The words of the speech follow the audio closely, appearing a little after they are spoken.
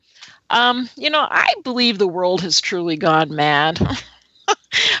I believe the world has truly gone mad.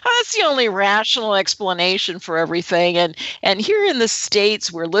 That's the only rational explanation for everything. And here in the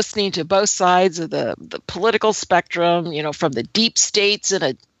States, we're listening to both sides of the political spectrum, from the deep states in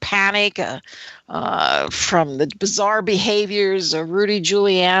a panic, from the bizarre behaviors of Rudy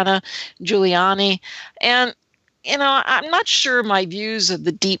Giuliani. And I'm not sure my views of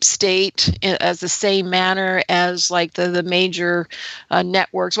the deep state as the same manner as like the major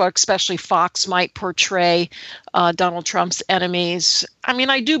networks, well, especially Fox, might portray Donald Trump's enemies. I mean,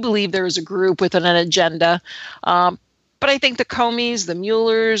 I do believe there is a group with an agenda, but I think the Comeys, the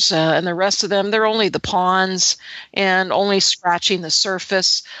Muellers, and the rest of them, they're only the pawns and only scratching the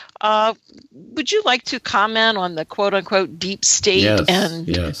surface. Would you like to comment on the quote-unquote deep state?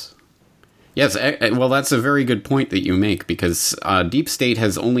 Yes, well, that's a very good point that you make, because deep state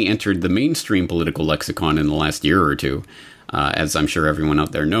has only entered the mainstream political lexicon in the last year or two, as I'm sure everyone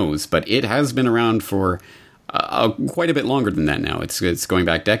out there knows. But it has been around for quite a bit longer than that now. It's going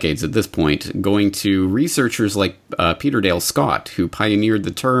back decades at this point, going to researchers like Peter Dale Scott, who pioneered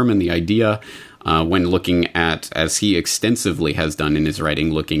the term and the idea when looking at, as he extensively has done in his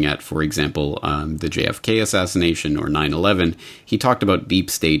writing, looking at, for example, the JFK assassination or 9/11, he talked about deep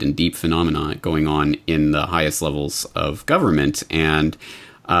state and deep phenomena going on in the highest levels of government. And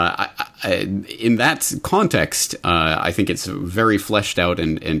in that context, I think it's a very fleshed out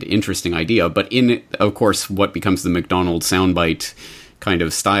and interesting idea. But in, of course, what becomes the McDonald's soundbite kind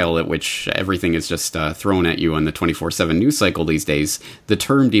of style at which everything is just thrown at you on the 24/7 news cycle these days, the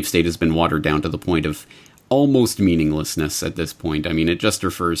term deep state has been watered down to the point of almost meaninglessness at this point. I mean, it just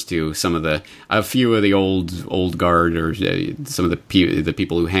refers to a few of the old guard, or some of the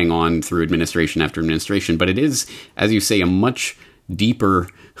people who hang on through administration after administration. But it is, as you say, a much deeper,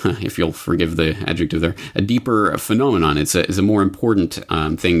 if you'll forgive the adjective there, a deeper phenomenon. It's a more important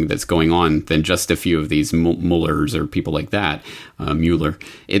thing that's going on than just a few of these Muellers or people like that. Mueller.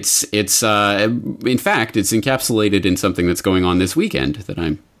 It's in fact, it's encapsulated in something that's going on this weekend that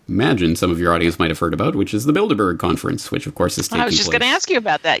I imagine some of your audience might have heard about, which is the Bilderberg Conference, which of course is taking place. I was just going to ask you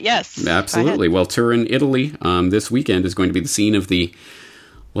about that. Yes, absolutely. Well, Turin, Italy, this weekend is going to be the scene of the.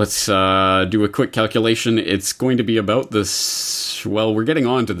 Let's do a quick calculation. It's going to be about this. Well, we're getting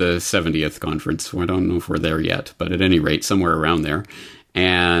on to the 70th conference. I don't know if we're there yet, but at any rate, somewhere around there.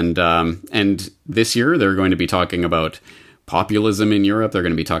 And this year, they're going to be talking about populism in Europe. They're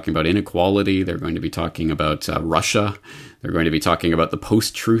going to be talking about inequality. They're going to be talking about Russia. They're going to be talking about the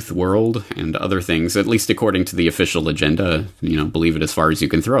post-truth world and other things, at least according to the official agenda. Believe it as far as you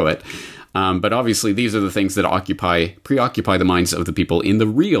can throw it. But obviously, these are the things that preoccupy the minds of the people in the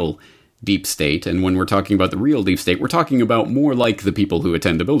real deep state. And when we're talking about the real deep state, we're talking about more like the people who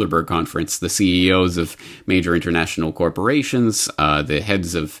attend the Bilderberg Conference, the CEOs of major international corporations, the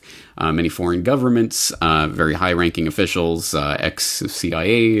heads of many foreign governments, very high-ranking officials,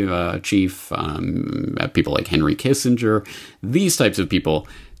 ex-CIA chief, people like Henry Kissinger. These types of people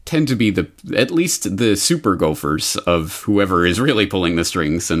tend to be at least the super gophers of whoever is really pulling the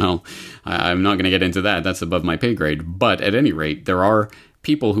strings. And I'm not going to get into that. That's above my pay grade. But at any rate, there are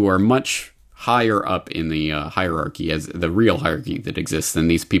people who are much higher up in the hierarchy, as the real hierarchy that exists, than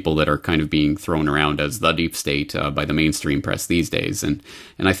these people that are kind of being thrown around as the deep state by the mainstream press these days. And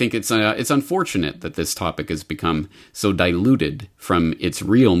I think it's unfortunate that this topic has become so diluted from its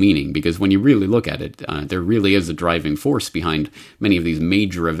real meaning, because when you really look at it, there really is a driving force behind many of these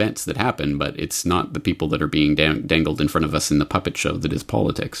major events that happen, but it's not the people that are being dangled in front of us in the puppet show that is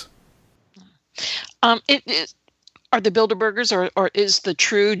politics. Are the Bilderbergers, or is the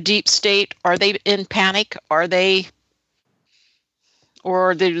true deep state, are they in panic? Are they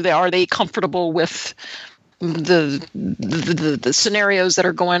comfortable with the scenarios that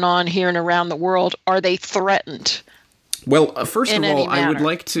are going on here and around the world? Are they threatened? Well, first of all, I would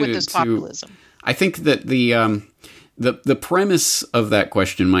like to. With this populism? I think that the premise of that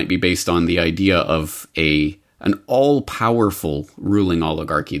question might be based on the idea of an all-powerful ruling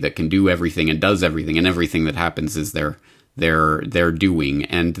oligarchy that can do everything and does everything, and everything that happens is their doing.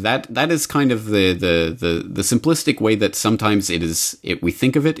 And that is kind of the simplistic way that sometimes we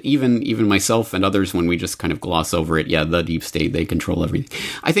think of it, even myself and others, when we just kind of gloss over it. Yeah, the deep state, they control everything.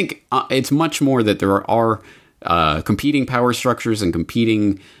 I think it's much more that there are competing power structures and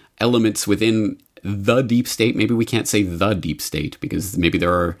competing elements within the deep state. Maybe we can't say the deep state, because maybe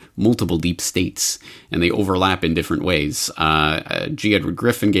there are multiple deep states and they overlap in different ways. G. Edward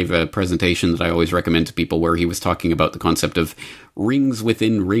Griffin gave a presentation that I always recommend to people, where he was talking about the concept of rings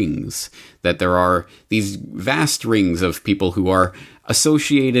within rings, that there are these vast rings of people who are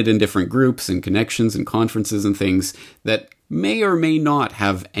associated in different groups and connections and conferences and things that may or may not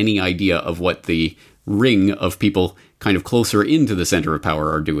have any idea of what the ring of people kind of closer into the center of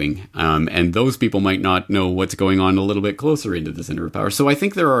power are doing. And those people might not know what's going on a little bit closer into the center of power. So I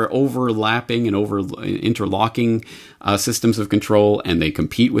think there are overlapping and interlocking systems of control, and they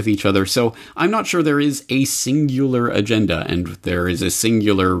compete with each other. So I'm not sure there is a singular agenda and there is a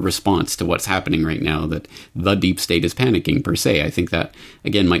singular response to what's happening right now, that the deep state is panicking per se. I think that,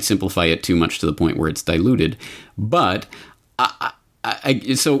 again, might simplify it too much to the point where it's diluted. But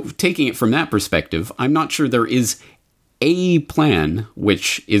so taking it from that perspective, I'm not sure there is a plan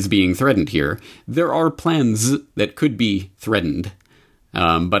which is being threatened here. There are plans that could be threatened,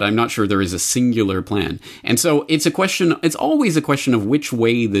 but I'm not sure there is a singular plan. And so it's always a question of which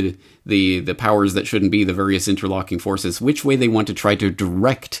way the powers that shouldn't be, the various interlocking forces, which way they want to try to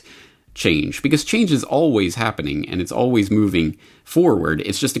direct change, because change is always happening and it's always moving forward.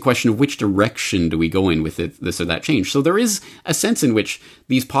 It's just a question of which direction do we go in with this or that change. So there is a sense in which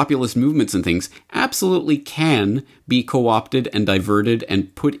these populist movements and things absolutely can be co-opted and diverted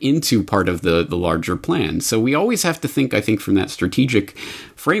and put into part of the larger plan. So we always have to think, I think, from that strategic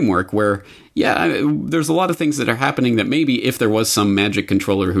framework where, there's a lot of things that are happening that maybe if there was some magic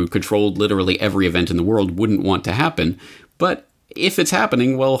controller who controlled literally every event in the world wouldn't want to happen. But if it's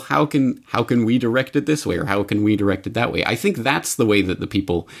happening, well, how can we direct it this way, or how can we direct it that way? I think that's the way that the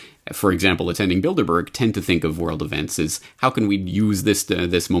people, for example, attending Bilderberg, tend to think of world events, is how can we use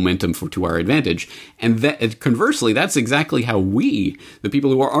this momentum to our advantage? And that, conversely, that's exactly how we, the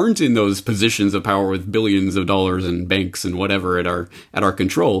people who aren't in those positions of power with billions of dollars and banks and whatever at our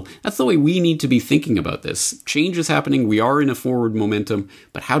control, that's the way we need to be thinking about this. Change is happening. We are in a forward momentum,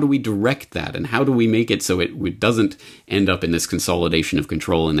 but how do we direct that, and how do we make it so it doesn't end up in this consolidation of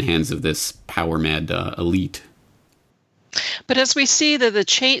control in the hands of this power-mad elite? But as we see the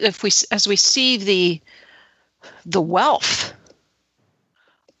change, as we see the wealth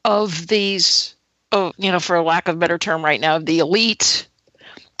of these, for lack of a better term right now, the elite,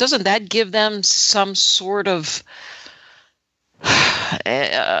 doesn't that give them some sort of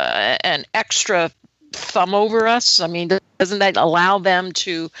an extra thumb over us? I mean, doesn't that allow them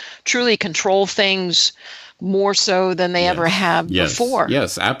to truly control things more so than they ever have before?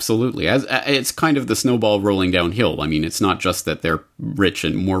 Yes, absolutely. It's kind of the snowball rolling downhill. I mean, it's not just that they're rich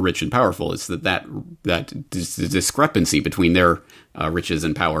and powerful. It's that discrepancy between their riches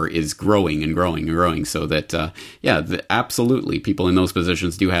and power is growing and growing and growing. So that, absolutely, people in those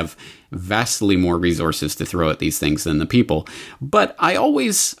positions do have vastly more resources to throw at these things than the people. But I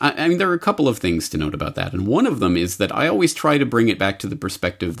mean, there are a couple of things to note about that. And one of them is that I always try to bring it back to the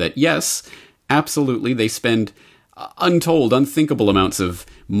perspective that, yes, absolutely, they spend unthinkable amounts of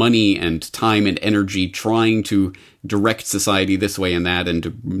money and time and energy trying to direct society this way and that, and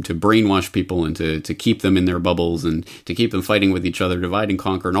to brainwash people, and to keep them in their bubbles, and to keep them fighting with each other, divide and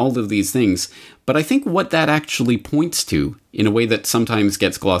conquer, and all of these things. But I think what that actually points to, in a way that sometimes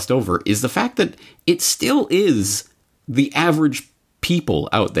gets glossed over, is the fact that it still is the average people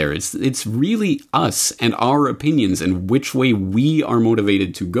out there. It's really us and our opinions and which way we are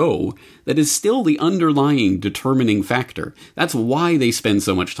motivated to go that is still the underlying determining factor. That's why they spend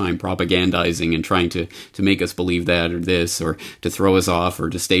so much time propagandizing and trying to make us believe that or this, or to throw us off,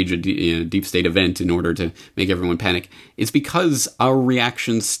 or to stage a deep state event in order to make everyone panic. It's because our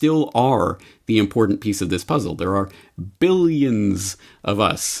reactions still are the important piece of this puzzle. There are billions of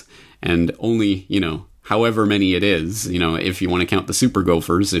us, and only, however many it is, if you want to count the super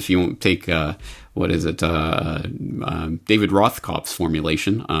gophers, if you take, David Rothkopf's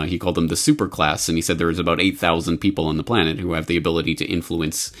formulation, he called them the super class, and he said there is about 8,000 people on the planet who have the ability to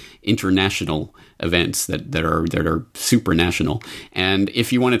influence international events that are supranational. And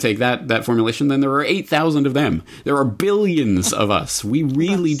if you want to take that formulation, then there are 8,000 of them. There are billions of us. We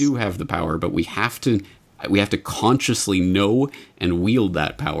really do have the power, but we have to consciously know and wield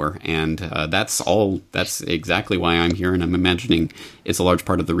that power. And that's exactly why I'm here. And I'm imagining it's a large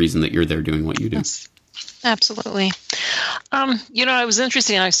part of the reason that you're there doing what you do. Yes, absolutely. It was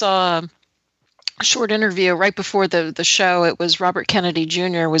interesting. I saw a short interview right before the show. It was Robert Kennedy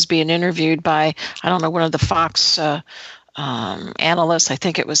Jr. was being interviewed by, I don't know, one of the Fox analysts. I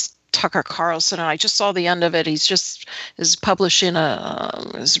think it was Tucker Carlson, and I just saw the end of it. Is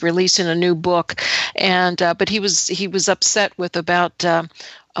releasing a new book, and but he was upset about the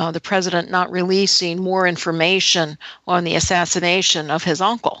president not releasing more information on the assassination of his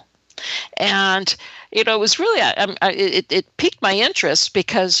uncle. And it was really it piqued my interest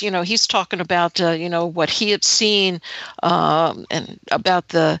because he's talking about what he had seen and about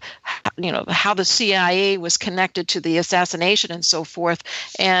how the CIA was connected to the assassination and so forth.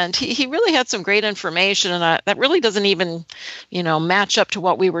 And he really had some great information, and that really doesn't even, match up to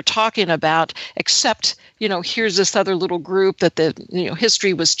what we were talking about, except, here's this other little group that the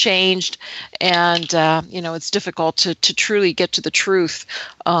history was changed, and it's difficult to truly get to the truth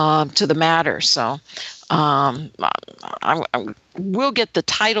to the matter. So I will get the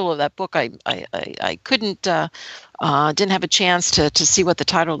title of that book. I couldn't didn't have a chance to see what the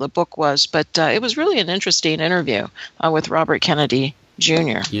title of the book was, but it was really an interesting interview with Robert Kennedy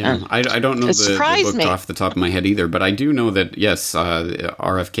Jr. Yeah, I don't know the book off the top of my head either, but I do know that, yes,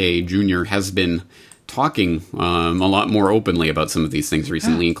 RFK Jr. has been talking a lot more openly about some of these things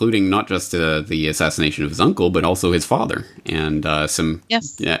recently, including not just the assassination of his uncle, but also his father. And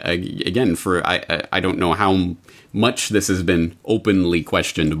again, I don't know how much this has been openly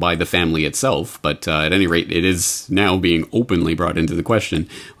questioned by the family itself, but at any rate, it is now being openly brought into the question: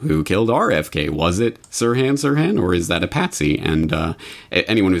 who killed RFK? Was it Sirhan, or is that a patsy? And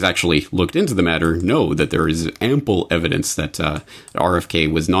anyone who's actually looked into the matter know that there is ample evidence that RFK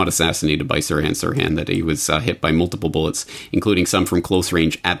was not assassinated by Sirhan, that he was hit by multiple bullets, including some from close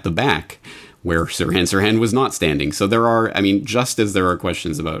range at the back, where Sirhan was not standing. So there are, just as there are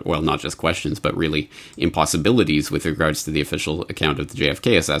questions about, well, not just questions, but really impossibilities with regards to the official account of the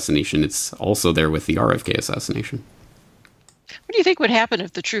JFK assassination, it's also there with the RFK assassination. What do you think would happen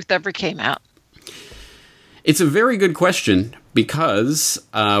if the truth ever came out? It's a very good question, because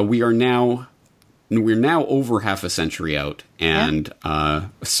we're now over half a century out, and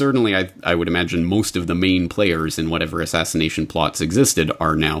certainly I would imagine most of the main players in whatever assassination plots existed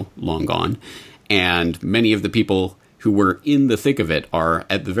are now long gone, and many of the people who were in the thick of it are,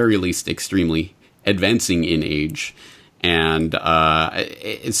 at the very least, extremely advancing in age. And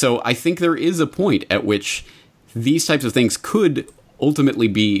so I think there is a point at which these types of things could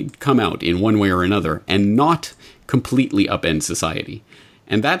ultimately come out in one way or another and not completely upend society.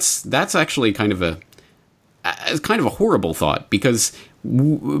 And that's actually kind of a horrible thought, because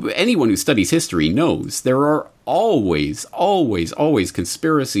anyone who studies history knows there are always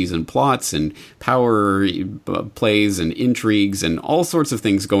conspiracies and plots and power plays and intrigues and all sorts of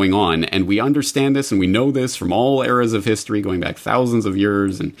things going on. And we understand this, and we know this from all eras of history going back thousands of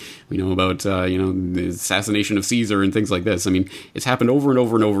years. And we know about, the assassination of Caesar and things like this. It's happened over and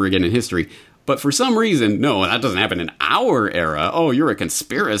over and over again in history. But for some reason, no, that doesn't happen in our era. Oh, you're a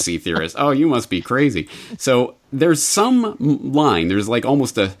conspiracy theorist. Oh, you must be crazy. So there's some line, there's like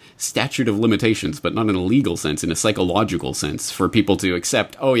almost a statute of limitations, but not in a legal sense, in a psychological sense, for people to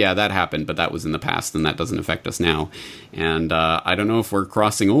accept, oh yeah, that happened, but that was in the past, and that doesn't affect us now. And I don't know if we're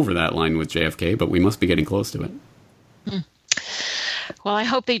crossing over that line with JFK, but we must be getting close to it. Well, I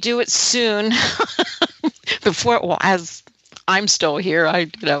hope they do it soon. As I'm still here, I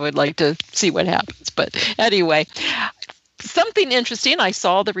would like to see what happens. But anyway, something interesting. I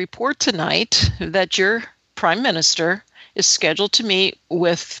saw the report tonight that your prime minister is scheduled to meet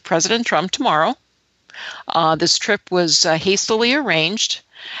with President Trump tomorrow. This trip was hastily arranged.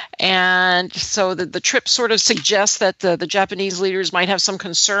 And so the trip sort of suggests that the Japanese leaders might have some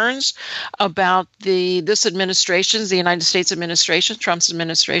concerns about this administration's, the United States administration, Trump's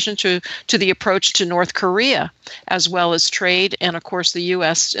administration, to the approach to North Korea, as well as trade and, of course, the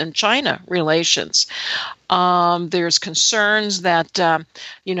U.S. and China relations. There's concerns that, that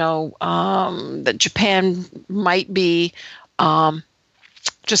Japan might be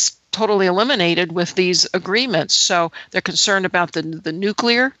just totally eliminated with these agreements. So they're concerned about the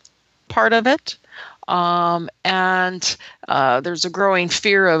nuclear part of it. And there's a growing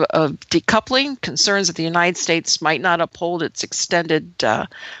fear of decoupling, concerns that the United States might not uphold its extended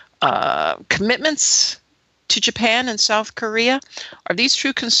commitments to Japan and South Korea. Are these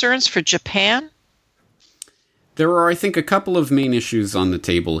true concerns for Japan? There are, I think, a couple of main issues on the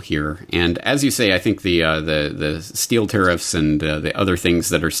table here, and as you say, I think the steel tariffs and the other things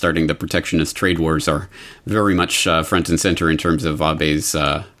that are starting the protectionist trade wars are very much front and center in terms of Abe's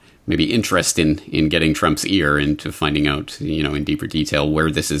maybe interest in getting Trump's ear into finding out, in deeper detail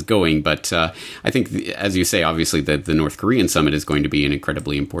where this is going. But I think, as you say, obviously the North Korean summit is going to be an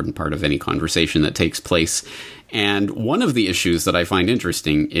incredibly important part of any conversation that takes place. And one of the issues that I find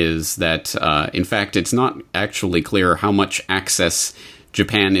interesting is that, in fact, it's not actually clear how much access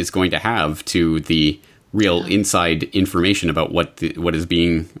Japan is going to have to the real inside information about what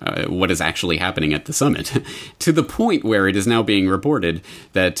is actually happening at the summit, to the point where it is now being reported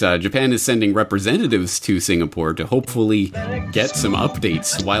that Japan is sending representatives to Singapore to hopefully get some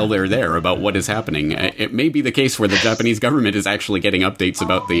updates while they're there about what is happening. It may be the case where the Japanese government is actually getting updates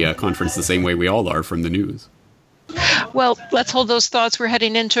about the conference the same way we all are from the news. Well, let's hold those thoughts. We're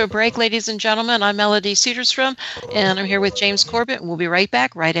heading into a break, ladies and gentlemen. I'm Melody Cedarstrom, and I'm here with James Corbett. And we'll be right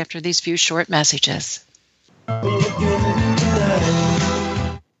back right after these few short messages.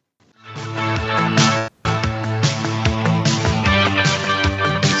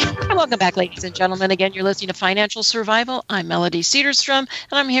 Welcome back, ladies and gentlemen. Again, you're listening to Financial Survival. I'm Melody Cedarstrom, and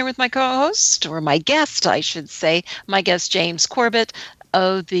I'm here with my co-host, or my guest, I should say, my guest, James Corbett,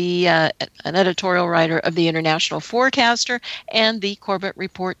 of an editorial writer of the International Forecaster and the Corbett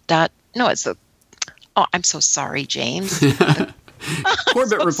Report. I'm so sorry, James.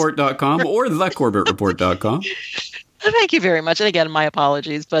 CorbettReport.com or thecorbettreport.com. Thank you very much. And again, my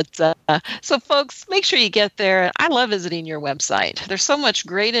apologies. But so, folks, make sure you get there. I love visiting your website. There's so much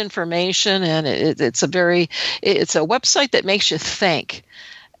great information, and it's a website that makes you think.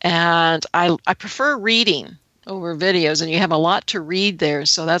 And I prefer reading over videos, and you have a lot to read there.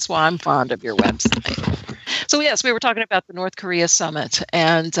 So that's why I'm fond of your website. So, yes, we were talking about the North Korea summit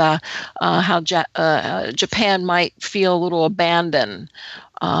and how Japan might feel a little abandoned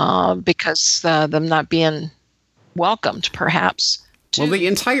because them not being welcomed, perhaps. Well, the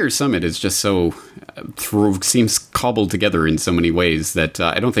entire summit is just so seems cobbled together in so many ways that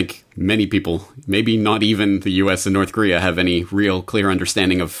I don't think many people, maybe not even the U.S. and North Korea, have any real clear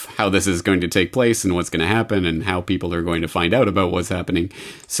understanding of how this is going to take place and what's going to happen and how people are going to find out about what's happening.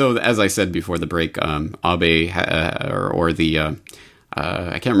 So, as I said before the break, Abe or the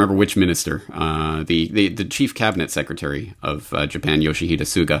I can't remember which minister, the chief cabinet secretary of Japan, Yoshihide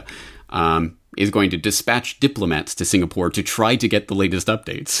Suga, is going to dispatch diplomats to Singapore to try to get the latest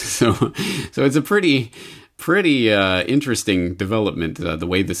updates. So it's a pretty interesting development, the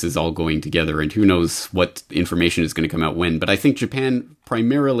way this is all going together, and who knows what information is going to come out when. But I think Japan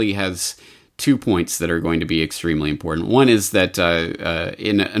primarily has 2 points that are going to be extremely important. One is that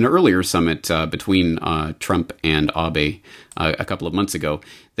in an earlier summit between Trump and Abe a couple of months ago,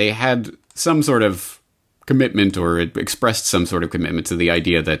 they had some sort of commitment, or it expressed some sort of commitment to the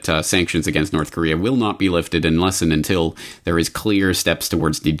idea that sanctions against North Korea will not be lifted unless and until there is clear steps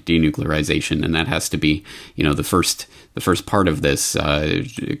towards denuclearization, and that has to be, the first part of this.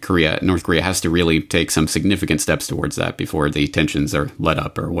 North Korea has to really take some significant steps towards that before the tensions are let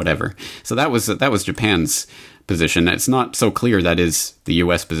up or whatever. So that was Japan's position. It's not so clear that is the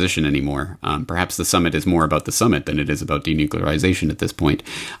U.S. position anymore. Perhaps the summit is more about the summit than it is about denuclearization at this point.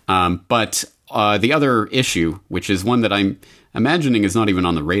 But the other issue, which is one that I'm imagining is not even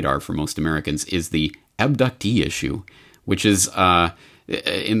on the radar for most Americans, is the abductee issue, which is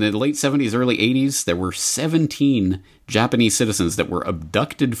in the late 70s, early 80s, there were 17 Japanese citizens that were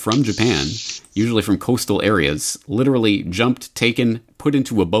abducted from Japan, usually from coastal areas, literally jumped, taken, put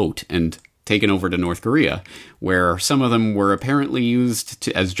into a boat, and taken over to North Korea, where some of them were apparently used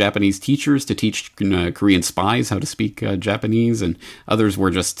as Japanese teachers to teach Korean spies how to speak Japanese, and others were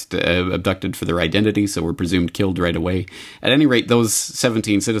just abducted for their identity, so were presumed killed right away. At any rate, those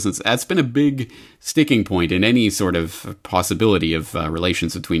 17 citizens, that's been a big sticking point in any sort of possibility of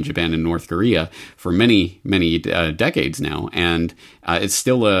relations between Japan and North Korea for many, many decades now, and it's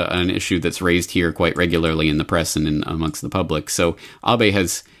still an issue that's raised here quite regularly in the press and amongst the public. So Abe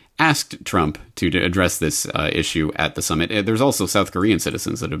has asked Trump to address this issue at the summit. There's also South Korean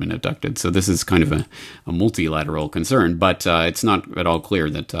citizens that have been abducted, so this is kind of a multilateral concern, but it's not at all clear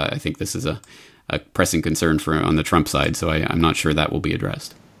that I think this is a pressing concern on the Trump side, so I'm not sure that will be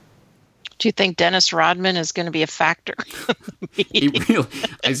addressed. Do you think Dennis Rodman is going to be a factor?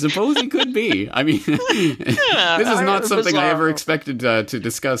 I suppose he could be. I mean, this is not something I ever expected to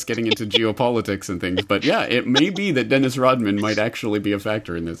discuss getting into geopolitics and things. But yeah, it may be that Dennis Rodman might actually be a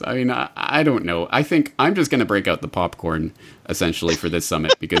factor in this. I mean, I don't know. I think I'm just going to break out the popcorn, essentially, for this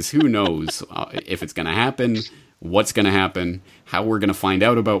summit, because who knows if it's going to happen, what's going to happen, how we're going to find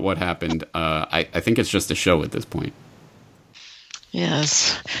out about what happened. I think it's just a show at this point.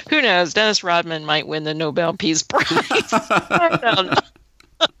 Yes. Who knows? Dennis Rodman might win the Nobel Peace Prize. I don't know.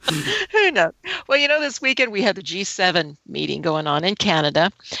 Who knows? Well, this weekend we had the G7 meeting going on in Canada,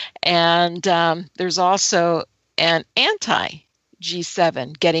 and there's also an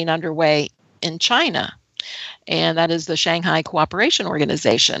anti-G7 getting underway in China, and that is the Shanghai Cooperation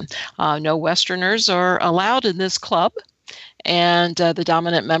Organization. No Westerners are allowed in this club. And the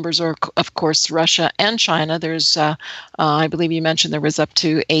dominant members are, of course, Russia and China. There's, I believe you mentioned there was up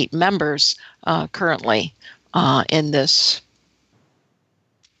to 8 members currently in this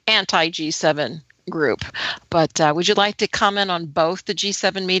anti-G7 group. But would you like to comment on both the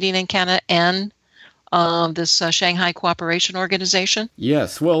G7 meeting in Canada and this Shanghai Cooperation Organization?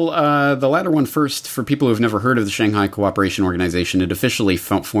 Yes. Well, the latter one first, for people who have never heard of the Shanghai Cooperation Organization, it officially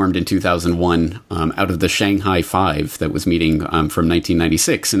formed in 2001 out of the Shanghai Five that was meeting from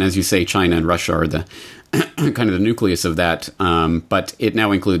 1996. And as you say, China and Russia are the kind of the nucleus of that. But it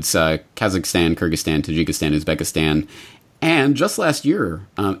now includes Kazakhstan, Kyrgyzstan, Tajikistan, Uzbekistan, and just last year,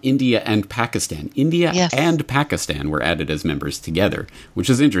 India and Pakistan. Yes. And Pakistan were added as members together, which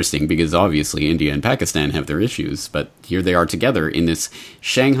is interesting because obviously India and Pakistan have their issues, but here they are together in this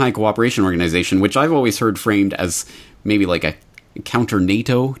Shanghai Cooperation Organization, which I've always heard framed as maybe like a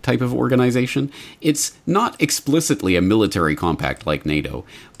counter-NATO type of organization. It's not explicitly a military compact like NATO,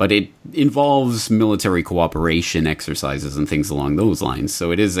 but it involves military cooperation exercises and things along those lines.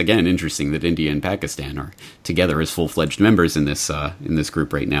 So it is, again, interesting that India and Pakistan are together as full-fledged members in this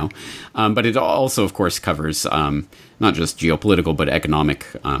group right now. But it also, of course, covers not just geopolitical, but economic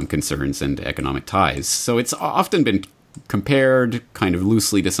concerns and economic ties. So it's often been compared kind of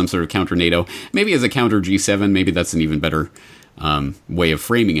loosely to some sort of counter-NATO, maybe as a counter-G7. Maybe that's an even better way of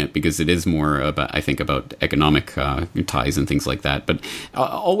framing it, because it is more about, I think, about economic ties and things like that. But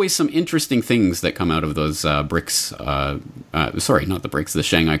always some interesting things that come out of those BRICS, not the BRICS, the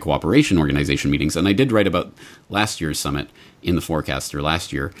Shanghai Cooperation Organization meetings. And I did write about last year's summit in the Forecaster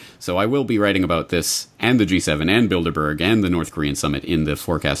last year. So I will be writing about this and the G7 and Bilderberg and the North Korean summit in the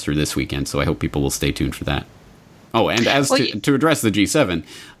Forecaster this weekend. So I hope people will stay tuned for that. Oh, and as to address the G7,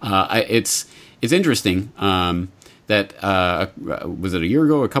 it's interesting that was it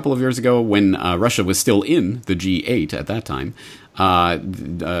a couple of years ago, when Russia was still in the G8 at that time,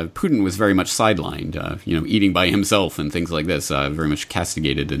 Putin was very much sidelined, eating by himself and things like this, very much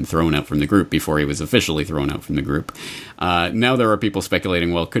castigated and thrown out from the group before he was officially thrown out from the group. Now there are people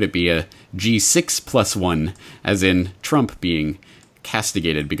speculating, well, could it be a G6+1, as in Trump being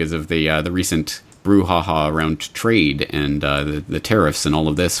castigated because of the recent brouhaha around trade and the tariffs and all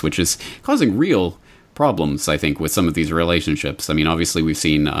of this, which is causing real problems, I think, with some of these relationships. I mean, obviously, we've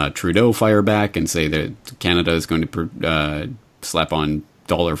seen Trudeau fire back and say that Canada is going to slap on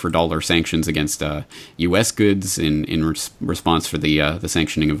dollar-for-dollar sanctions against U.S. goods in response for the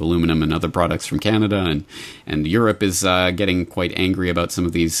sanctioning of aluminum and other products from Canada, and Europe is getting quite angry about some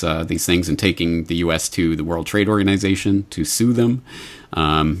of these things and taking the U.S. to the World Trade Organization to sue them.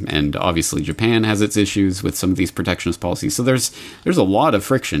 And obviously Japan has its issues with some of these protectionist policies. So there's a lot of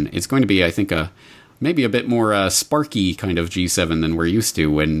friction. It's going to be, I think, maybe a bit more sparky kind of G7 than we're used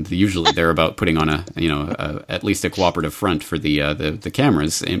to, when usually they're about putting on at least a cooperative front for the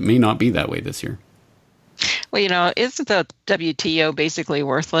cameras. It may not be that way this year. Well, isn't the WTO basically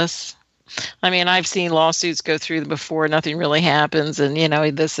worthless? I mean, I've seen lawsuits go through before, nothing really happens, and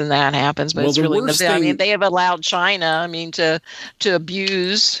this and that happens, but it's really nothing. I mean, they have allowed China, to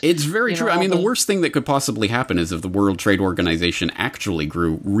abuse. It's very true. I mean, the worst thing that could possibly happen is if the World Trade Organization actually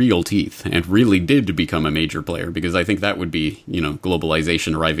grew real teeth and really did become a major player, because I think that would be,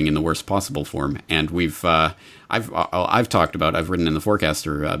 globalization arriving in the worst possible form. And I've talked about, I've written in the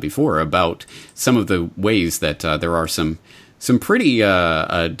Forecaster before about some of the ways that there are some pretty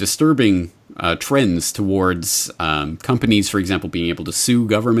disturbing trends towards companies, for example, being able to sue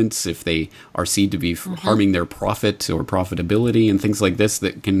governments if they are seen to be harming their profit or profitability and things like this,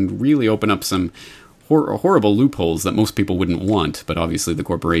 that can really open up some horrible loopholes that most people wouldn't want, but obviously the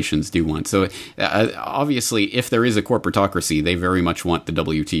corporations do want. So obviously, if there is a corporatocracy, they very much want the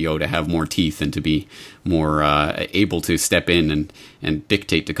WTO to have more teeth and to be more able to step in and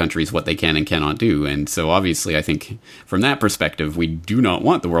dictate to countries what they can and cannot do. And so obviously, I think from that perspective, we do not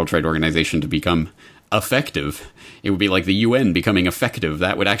want the World Trade Organization to become effective. It would be like the UN becoming effective.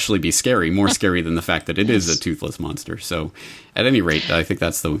 That would actually be scary, more scary than the fact that it is a toothless monster. So at any rate, I think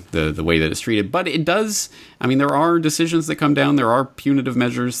that's the way that it's treated. But it does, there are decisions that come down, there are punitive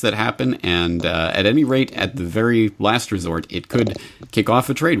measures that happen, and at any rate, at the very last resort, it could kick off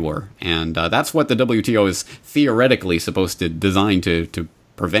a trade war. And that's what the WTO is theoretically supposed to design to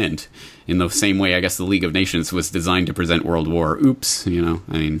prevent, in the same way, I guess, the League of Nations was designed to prevent World War. Oops,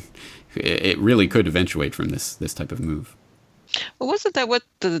 it really could eventuate from this type of move. Well, wasn't that what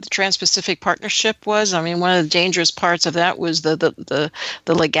the Trans-Pacific Partnership was? I mean, one of the dangerous parts of that was the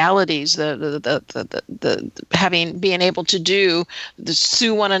legalities, being able to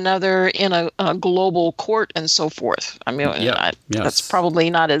sue one another in a global court and so forth. I mean, that's probably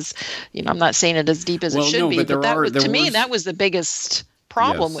not as, I'm not saying it as deep as it should be, but that was the biggest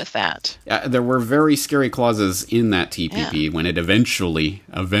problem with that. There were very scary clauses in that TPP when it eventually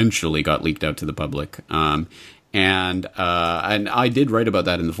got leaked out to the public. And I did write about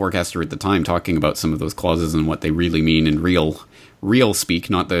that in the Forecaster at the time, talking about some of those clauses and what they really mean in real speak,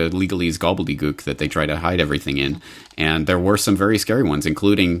 not the legalese gobbledygook that they try to hide everything in. And there were some very scary ones,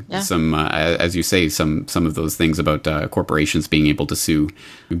 including some, as you say, some of those things about corporations being able to sue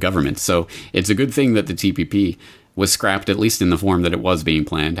government. So it's a good thing that the TPP was scrapped, at least in the form that it was being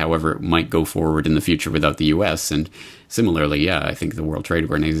planned. However, it might go forward in the future without the U.S. And similarly, I think the World Trade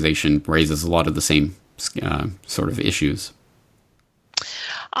Organization raises a lot of the same sort of issues.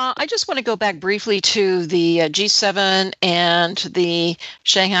 I just want to go back briefly to the G7 and the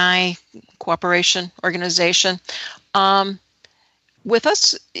Shanghai Cooperation Organization. With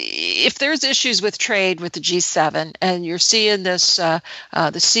us, if there's issues with trade with the G7, and you're seeing this, the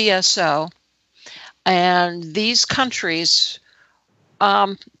CSO, and these countries,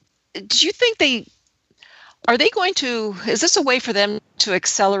 do you think are they going to, is this a way for them to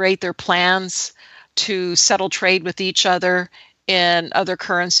accelerate their plans to settle trade with each other in other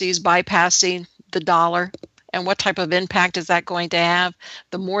currencies, bypassing the dollar? And what type of impact is that going to have?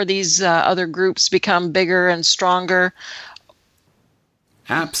 The more these other groups become bigger and stronger.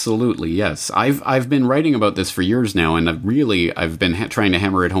 Absolutely, yes. I've been writing about this for years now, and I've been trying to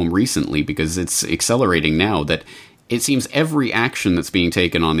hammer it home recently because it's accelerating now. That it seems every action that's being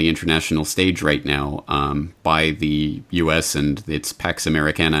taken on the international stage right now by the U.S. and its Pax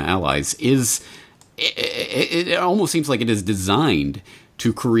Americana allies is. It almost seems like it is designed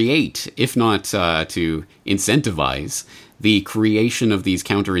to create, if not to incentivize, the creation of these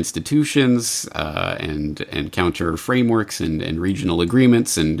counter institutions and counter frameworks and regional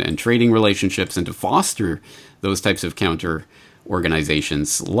agreements and trading relationships, and to foster those types of counter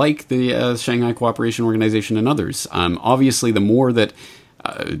organizations like the Shanghai Cooperation Organization and others. Obviously, the more that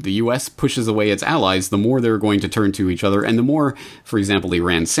the U.S. pushes away its allies, the more they're going to turn to each other, and the more, for example,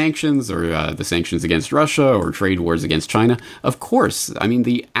 Iran sanctions or the sanctions against Russia or trade wars against China. Of course, I mean,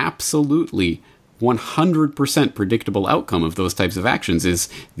 the absolutely 100% predictable outcome of those types of actions is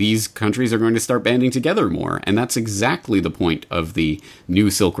these countries are going to start banding together more. And that's exactly the point of the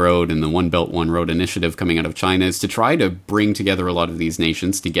new Silk Road and the One Belt, One Road initiative coming out of China, is to try to bring together a lot of these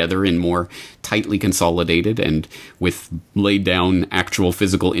nations together in more tightly consolidated and with laid down actual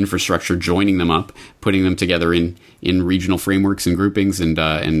physical infrastructure, joining them up, putting them together in regional frameworks and groupings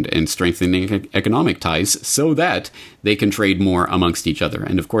and strengthening economic ties so that they can trade more amongst each other.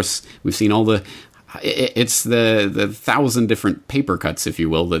 And of course, we've seen all it's the 1,000 different paper cuts, if you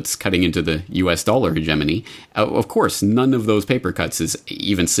will, that's cutting into the US dollar hegemony. Of course, none of those paper cuts is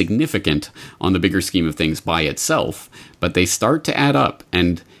even significant on the bigger scheme of things by itself, but they start to add up,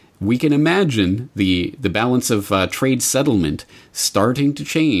 and we can imagine the balance of trade settlement starting to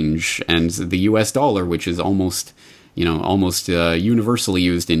change, and the US dollar, which is almost universally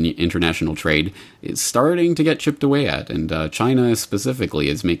used in international trade, is starting to get chipped away at. And China specifically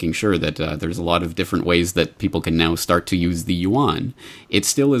is making sure that there's a lot of different ways that people can now start to use the yuan. It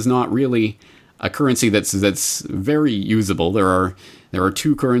still is not really a currency that's very usable. There are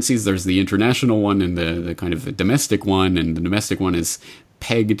two currencies. There's the international one and the kind of domestic one, and the domestic one is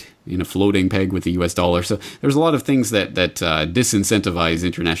pegged in a floating peg with the US dollar. So there's a lot of things that disincentivize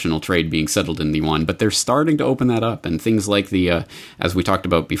international trade being settled in the yuan, but they're starting to open that up. And things like the, as we talked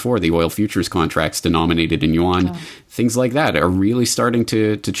about before, the oil futures contracts denominated in yuan, things like that are really starting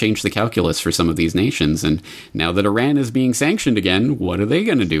to change the calculus for some of these nations. And now that Iran is being sanctioned again, what are they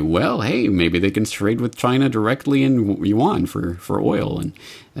going to do? Well, hey, maybe they can trade with China directly in yuan for oil. And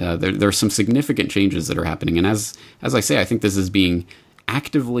there's some significant changes that are happening. And as I say, I think this is being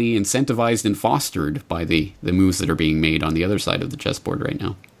actively incentivized and fostered by the moves that are being made on the other side of the chessboard right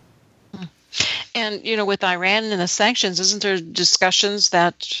now. And, with Iran and the sanctions, isn't there discussions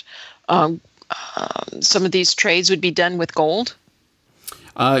that some of these trades would be done with gold?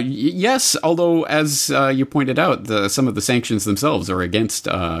 Yes, although as you pointed out, some of the sanctions themselves are against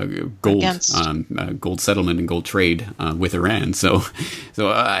gold settlement and gold trade with Iran. So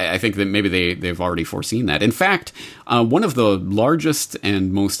I think that maybe they've already foreseen that. In fact, one of the largest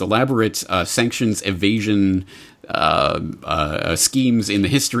and most elaborate sanctions evasion schemes in the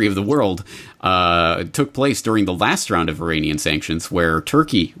history of the world took place during the last round of Iranian sanctions, where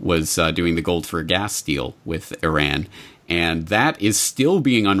Turkey was doing the gold for gas deal with Iran. And that is still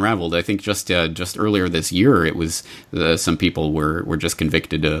being unraveled. I think just earlier this year, it was some people were just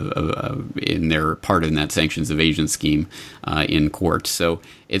convicted in their part in that sanctions evasion scheme in court. So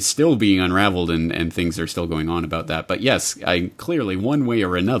it's still being unraveled, and things are still going on about that. But yes, clearly one way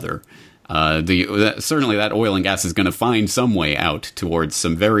or another, certainly that oil and gas is going to find some way out towards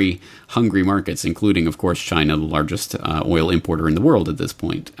some very hungry markets, including, of course, China, the largest oil importer in the world at this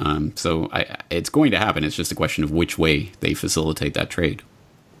point. So it's going to happen. It's just a question of which way they facilitate that trade.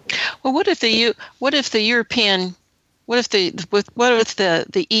 Well, what if the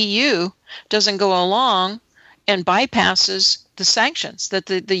EU doesn't go along and bypasses the sanctions that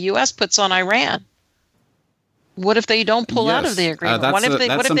the U.S. puts on Iran? What if they don't pull out of the agreement? What if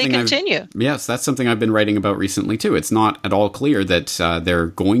they continue? Yes, that's something I've been writing about recently, too. It's not at all clear that they're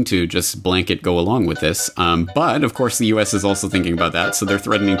going to just blanket go along with this. But, of course, the U.S. is also thinking about that, so they're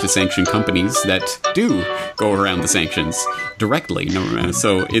threatening to sanction companies that do go around the sanctions directly.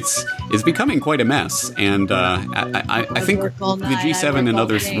 So it's becoming quite a mess. And I think the G7 and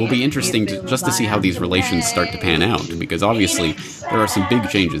others will be interesting just to see how these relations start to pan out, because obviously there are some big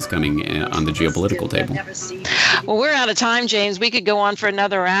changes coming on the geopolitical table. Well, we're out of time, James. We could go on for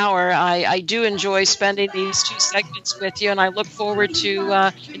another hour. I do enjoy spending these 2 segments with you, and I look forward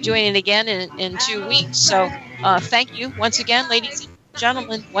to doing it again in 2 weeks. So thank you once again, ladies and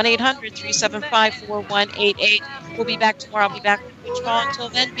gentlemen. 1-800-375-4188. We'll be back tomorrow. I'll be back with Rich Paul. Until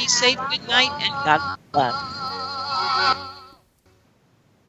then, be safe, good night, and God bless.